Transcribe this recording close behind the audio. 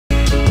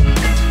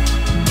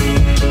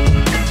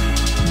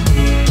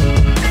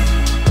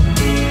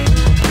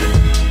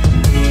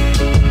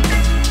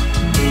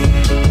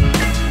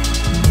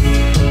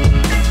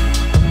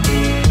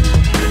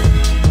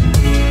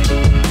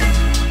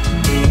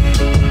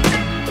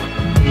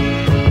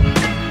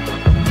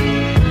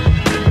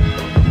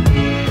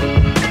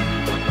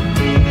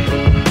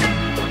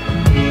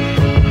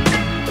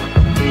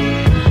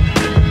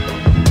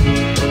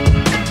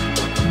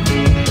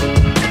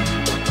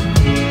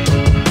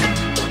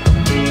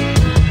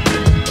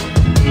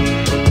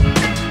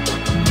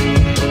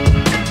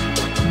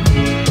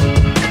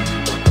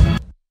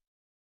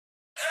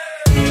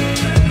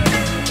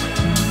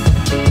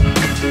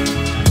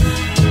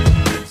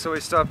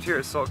stopped here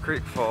at Salt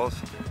Creek Falls,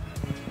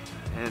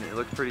 and it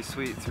looked pretty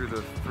sweet through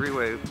the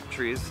freeway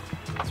trees,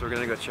 so we're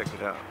gonna go check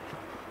it out.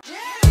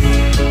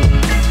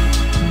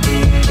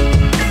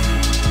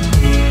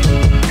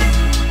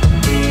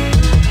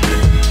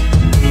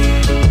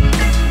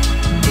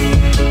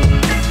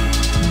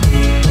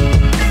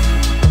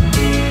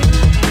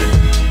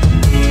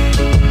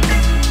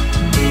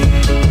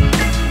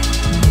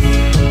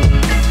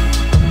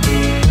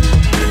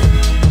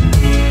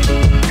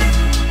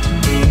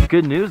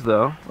 Good news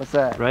though. What's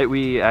that? Right,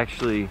 we're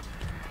actually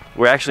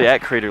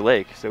at Crater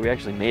Lake, so we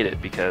actually made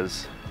it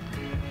because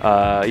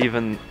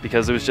even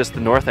because it was just the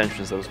north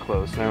entrance that was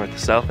closed. Now we're at the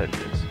south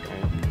entrance.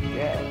 Right?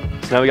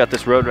 Yeah. So now we got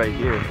this road right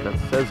here that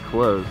says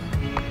closed,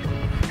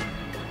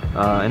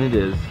 and it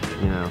is,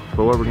 you know.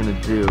 But what we're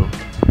gonna do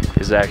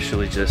is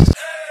actually just.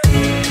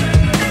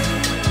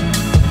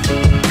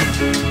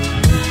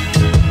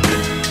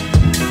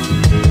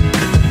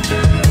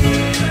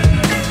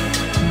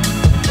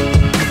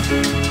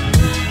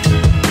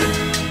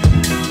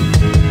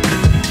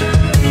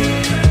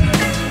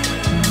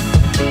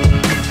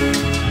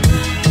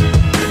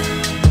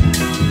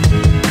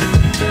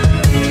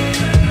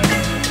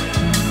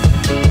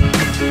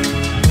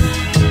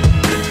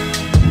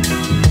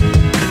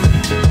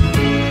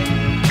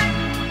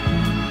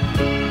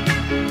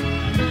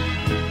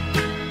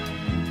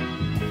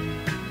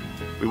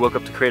 We woke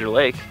up to Crater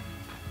Lake.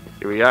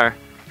 Here we are.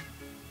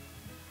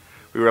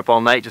 We were up all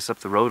night just up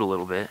the road a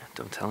little bit.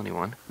 Don't tell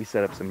anyone. We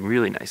set up some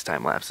really nice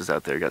time lapses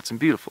out there. Got some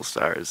beautiful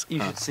stars. You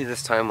should see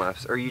this time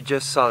lapse, or you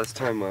just saw this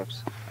time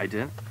lapse. I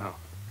did? Oh.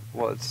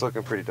 Well, it's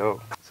looking pretty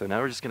dope. So now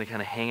we're just gonna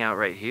kind of hang out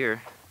right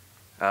here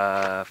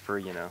for,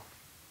 you know,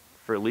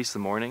 for at least the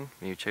morning.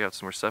 Maybe check out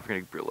some more stuff. We're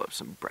gonna grill up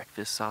some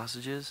breakfast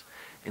sausages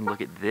and look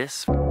at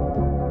this.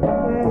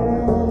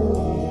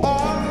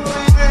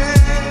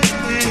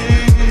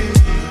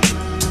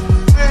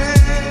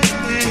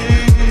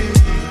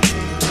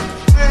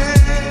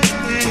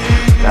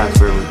 That's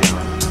where we're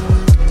going.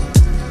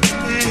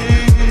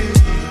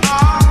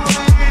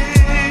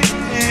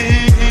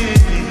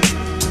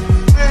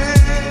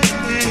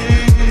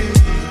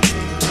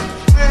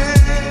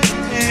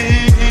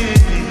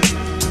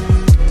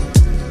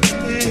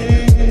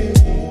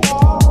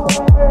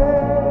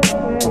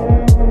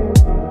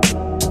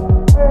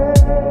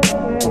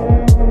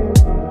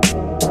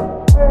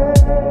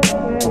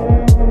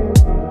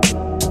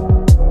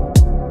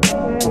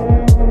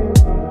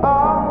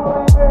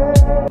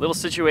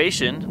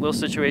 Little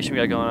situation we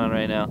got going on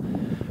right now.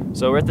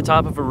 So we're at the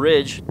top of a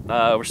ridge.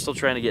 We're still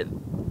trying to get,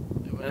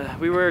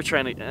 we were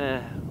trying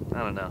to, I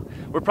don't know.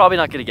 We're probably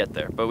not gonna get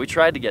there, but we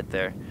tried to get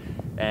there.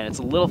 And it's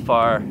a little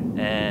far,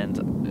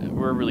 and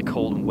we're really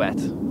cold and wet,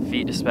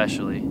 feet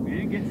especially. We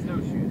didn't get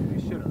snowshoes,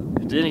 we should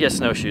have. Didn't get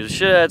snowshoes. We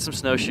should have had some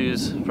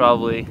snowshoes,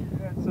 probably. We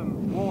had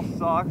some wool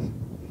socks.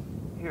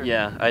 Here.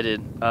 Yeah, I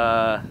did.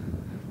 Yeah,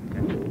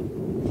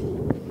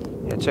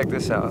 check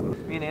this out.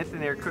 Me and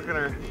Anthony are cooking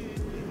our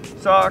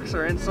socks,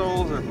 our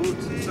insoles, our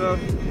boots and stuff.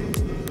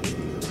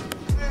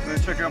 I'm gonna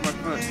check out my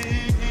foot.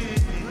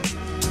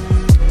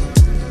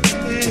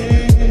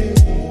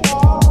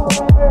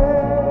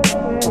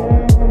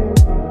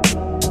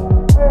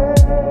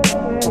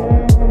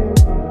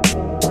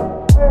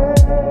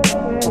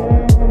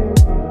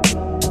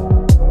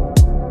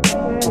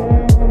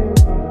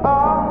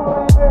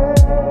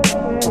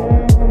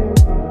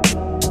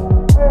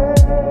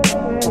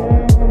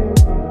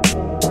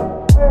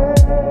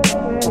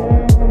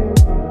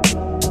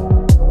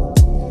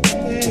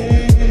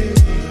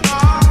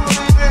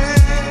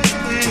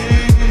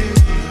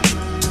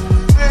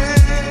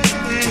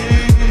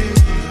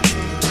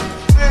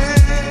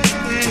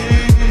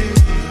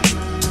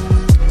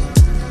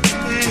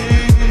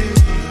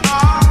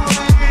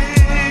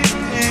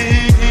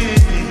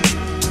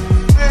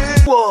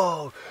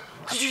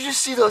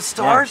 See those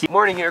stars? Yeah.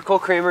 Morning here, Cole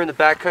Kramer in the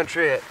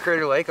backcountry at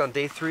Crater Lake on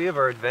day 3 of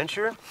our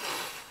adventure.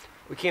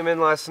 We came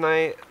in last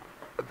night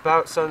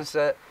about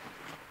sunset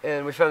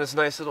and we found this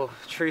nice little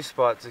tree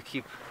spot to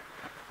keep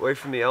away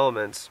from the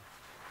elements.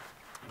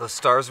 The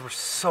stars were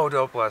so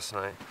dope last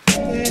night.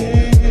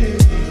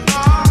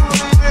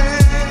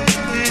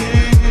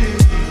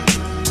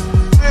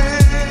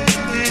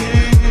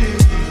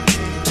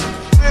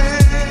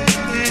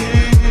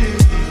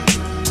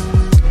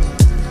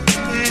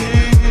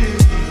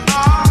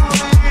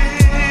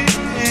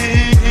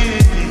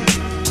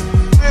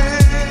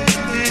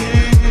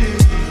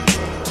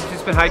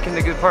 Been hiking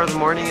a good part of the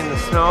morning in the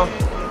snow.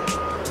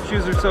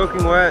 Shoes are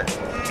soaking wet.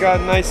 Got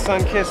a nice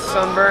sun-kissed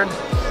sunburn.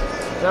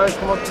 Now we've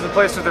come up to the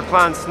place where they're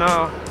plowing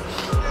snow,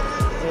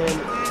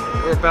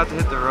 and we're about to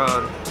hit the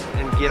road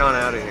and get on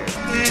out of here.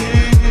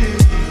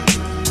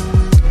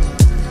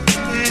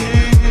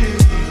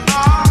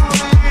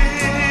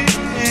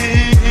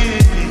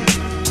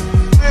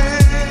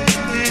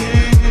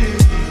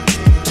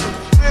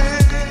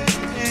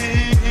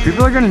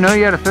 People are gonna know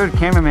you had a third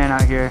cameraman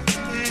out here.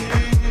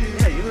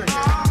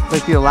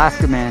 Like the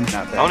Alaska man.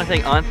 I want to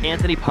thank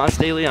Anthony Ponce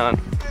de Leon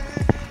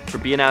for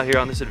being out here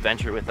on this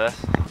adventure with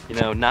us. You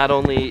know, not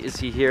only is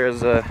he here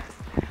as a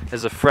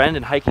as a friend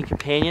and hiking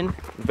companion,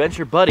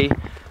 adventure buddy,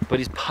 but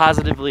he's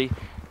positively,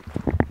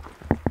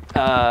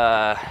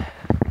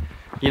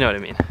 you know what I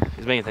mean.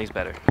 He's making things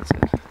better. That's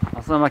it.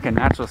 Also, I'm like a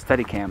natural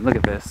steady cam. Look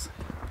at this.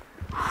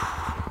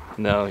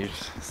 No, you're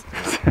just...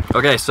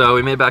 Okay, so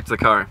we made it back to the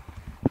car.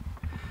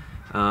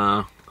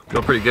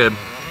 Feel pretty good.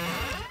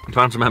 We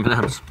found some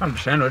M&Ms. I'm a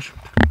sandwich.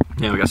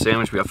 Yeah, we got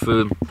sandwich, we got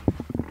food,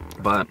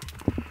 but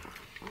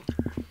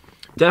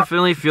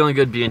definitely feeling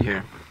good being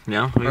here. You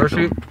know?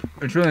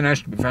 It's really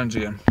nice to be friends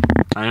again.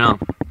 I know.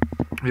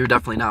 We were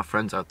definitely not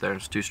friends out there.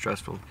 It's too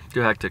stressful,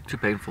 too hectic, too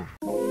painful.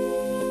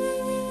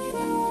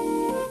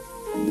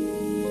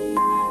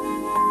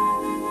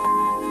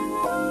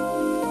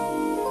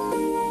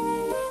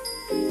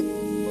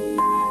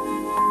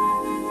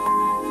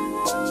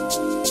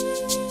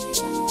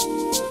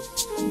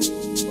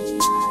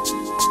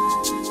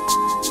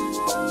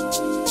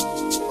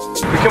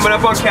 Coming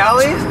up on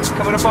Cali?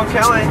 Coming up on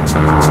Cali.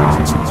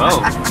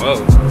 Oh,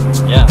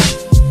 whoa. Yeah.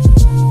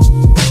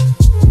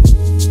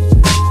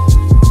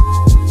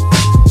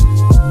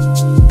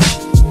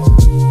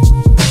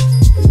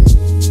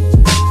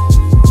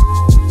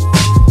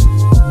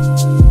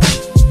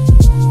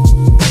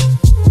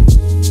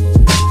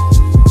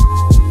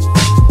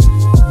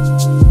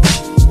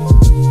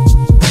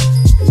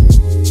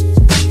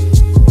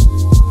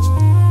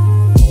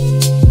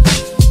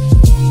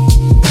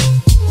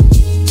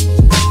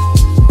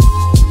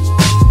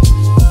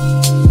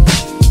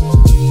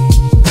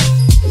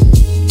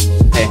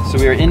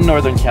 In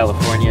Northern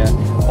California,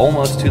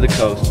 almost to the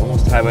coast,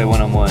 almost Highway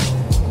 101,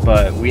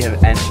 but we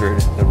have entered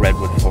the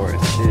Redwood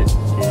Forest.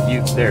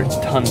 There are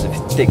tons of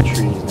thick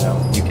trees now,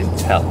 you can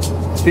tell.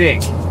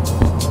 Thick!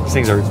 These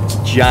things are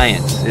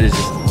giants. It is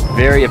just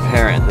very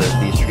apparent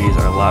that these trees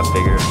are a lot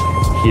bigger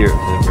here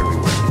than where we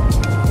were.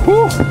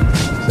 Whew!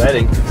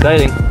 Exciting,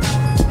 exciting.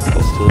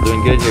 We're still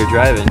doing good here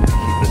driving. Keep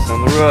us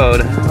on the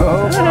road.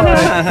 Oh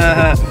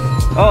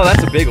boy! Oh,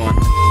 that's a big one.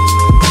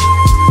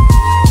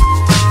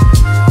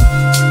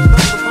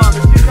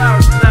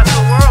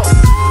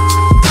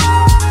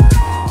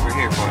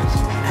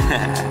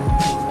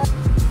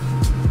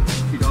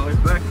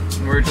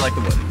 Where'd you like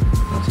the wood?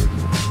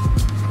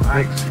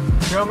 Thanks.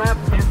 Trail map,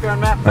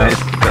 campground map.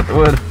 Nice, got the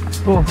wood.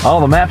 Cool.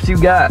 All the maps you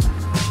got.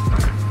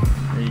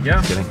 There you go.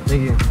 Just kidding.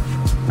 Thank you.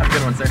 Have a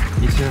good one, sir.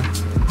 You too.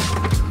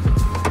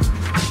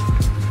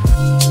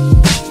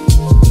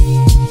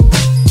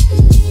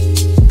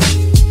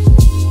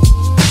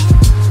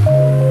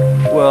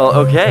 Well,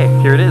 okay,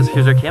 here it is.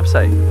 Here's our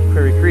campsite,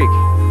 Prairie Creek.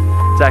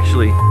 It's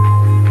actually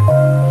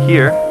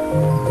here.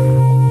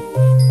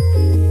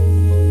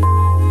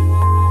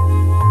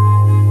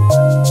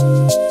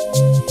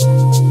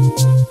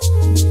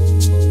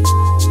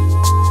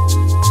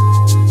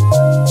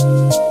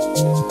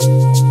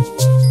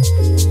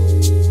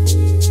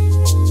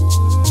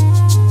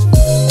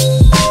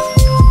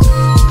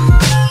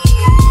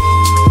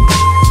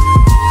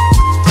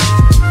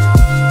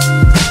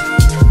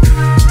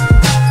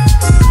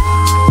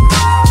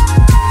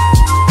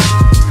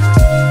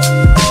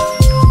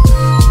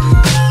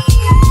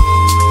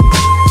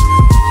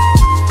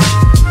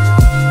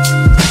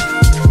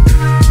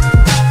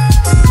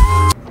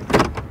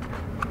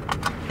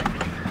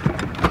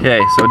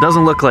 Okay, so it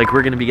doesn't look like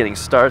we're gonna be getting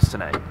stars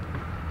tonight.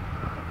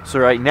 So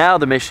right now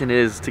the mission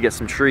is to get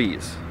some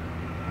trees.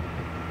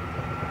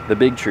 The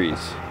big trees.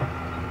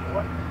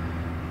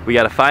 We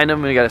gotta find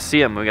them, we gotta see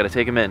them, we gotta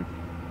take them in.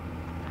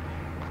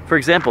 For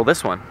example,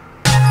 this one.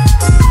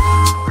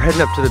 We're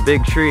heading up to the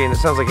big tree and it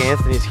sounds like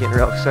Anthony's getting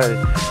real excited.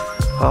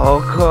 Oh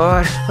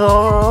God,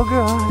 oh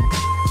God,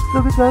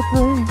 look at that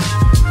thing.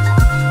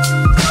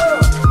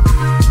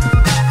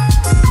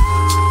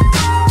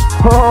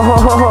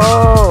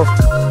 Oh!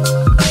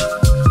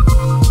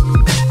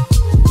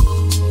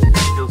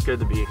 Feels good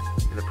to be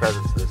in the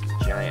presence of this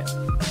giant.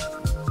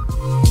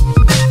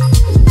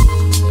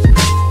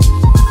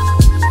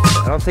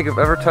 I don't think I've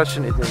ever touched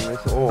anything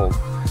this old.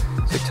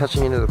 It's like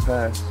touching into the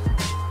past.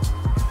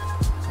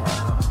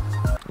 Wow.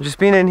 Just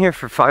being in here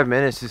for 5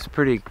 minutes is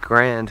pretty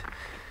grand.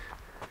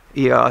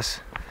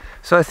 EOS.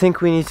 So I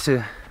think we need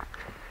to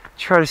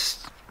try to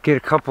get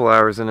a couple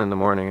hours in the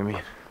morning. I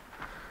mean,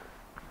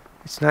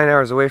 it's 9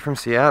 hours away from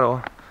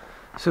Seattle,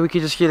 so we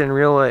could just get in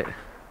real late.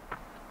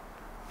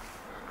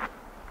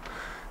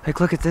 Like,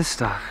 look at this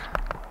stuff.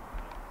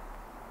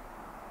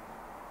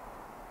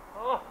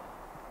 Oh.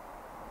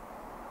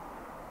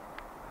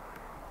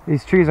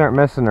 These trees aren't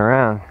messing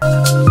around.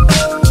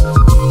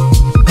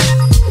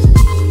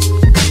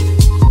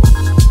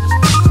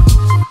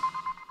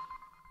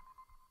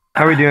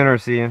 How are we doing,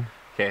 Arceian?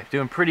 Okay,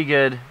 doing pretty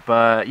good,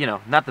 but you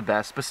know, not the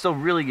best, but still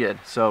really good.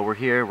 So we're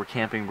here, we're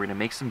camping, we're gonna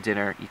make some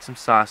dinner, eat some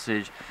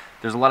sausage.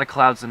 There's a lot of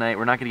clouds tonight,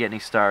 we're not gonna get any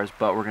stars,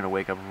 but we're gonna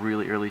wake up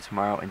really early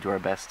tomorrow and do our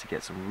best to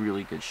get some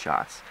really good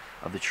shots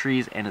of the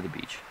trees and of the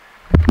beach.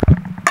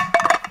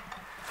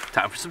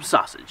 Time for some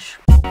sausage.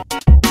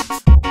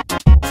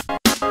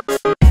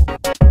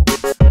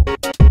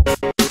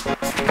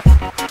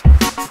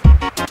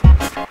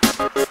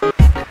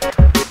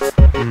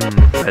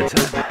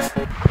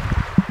 Bedtime.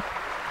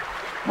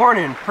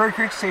 Morning. Prairie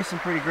Creek's tasting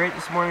pretty great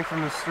this morning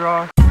from the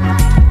straw.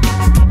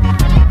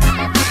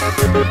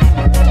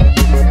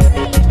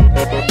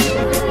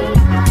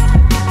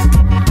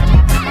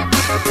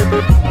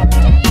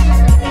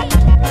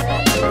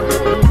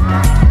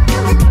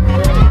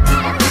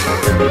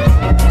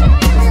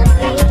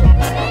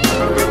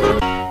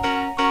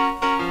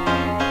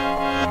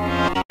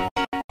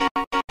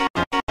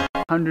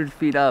 100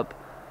 feet up,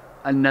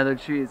 another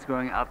tree is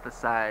growing up the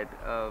side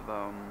of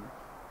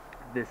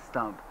this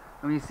stump.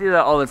 I mean, you see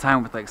that all the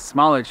time with like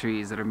smaller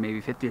trees that are maybe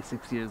 50 or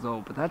 60 years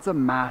old, but that's a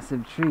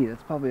massive tree.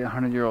 That's probably a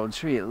 100-year-old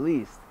tree at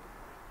least,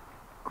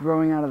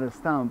 growing out of the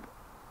stump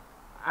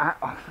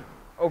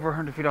over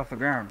 100 feet off the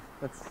ground.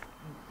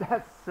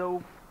 That's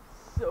so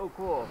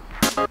cool.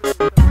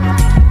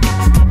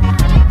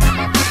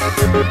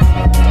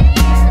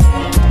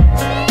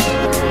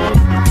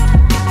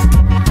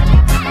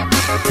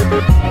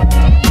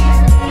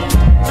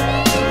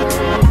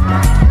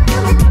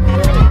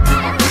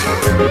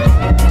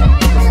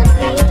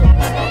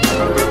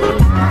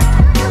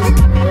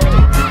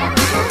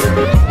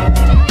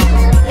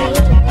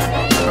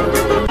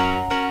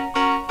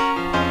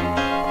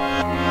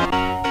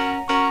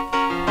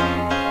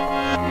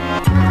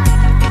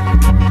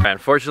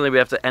 Unfortunately, we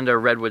have to end our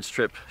Redwoods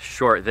trip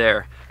short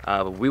there,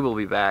 but we will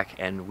be back,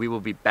 and we will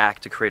be back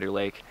to Crater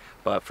Lake.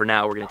 But for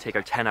now, we're going to take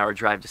our 10-hour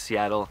drive to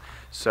Seattle.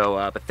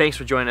 So, but thanks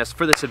for joining us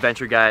for this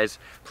adventure, guys.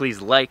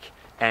 Please like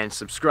and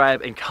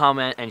subscribe and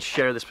comment and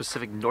share this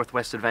Pacific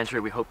Northwest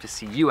adventure. We hope to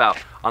see you out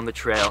on the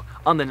trail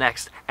on the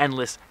next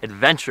endless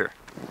adventure.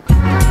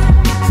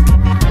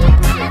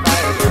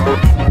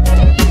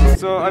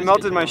 So I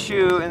melted my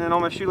shoe, and then all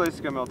my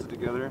shoelaces got melted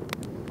together.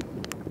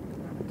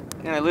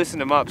 And I loosened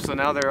them up, so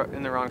now they're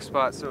in the wrong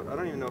spot. So I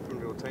don't even know if I'm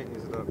gonna be able to tighten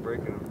these without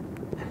breaking them.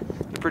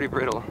 They're pretty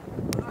brittle.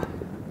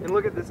 And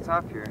look at this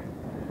top here.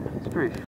 It's pretty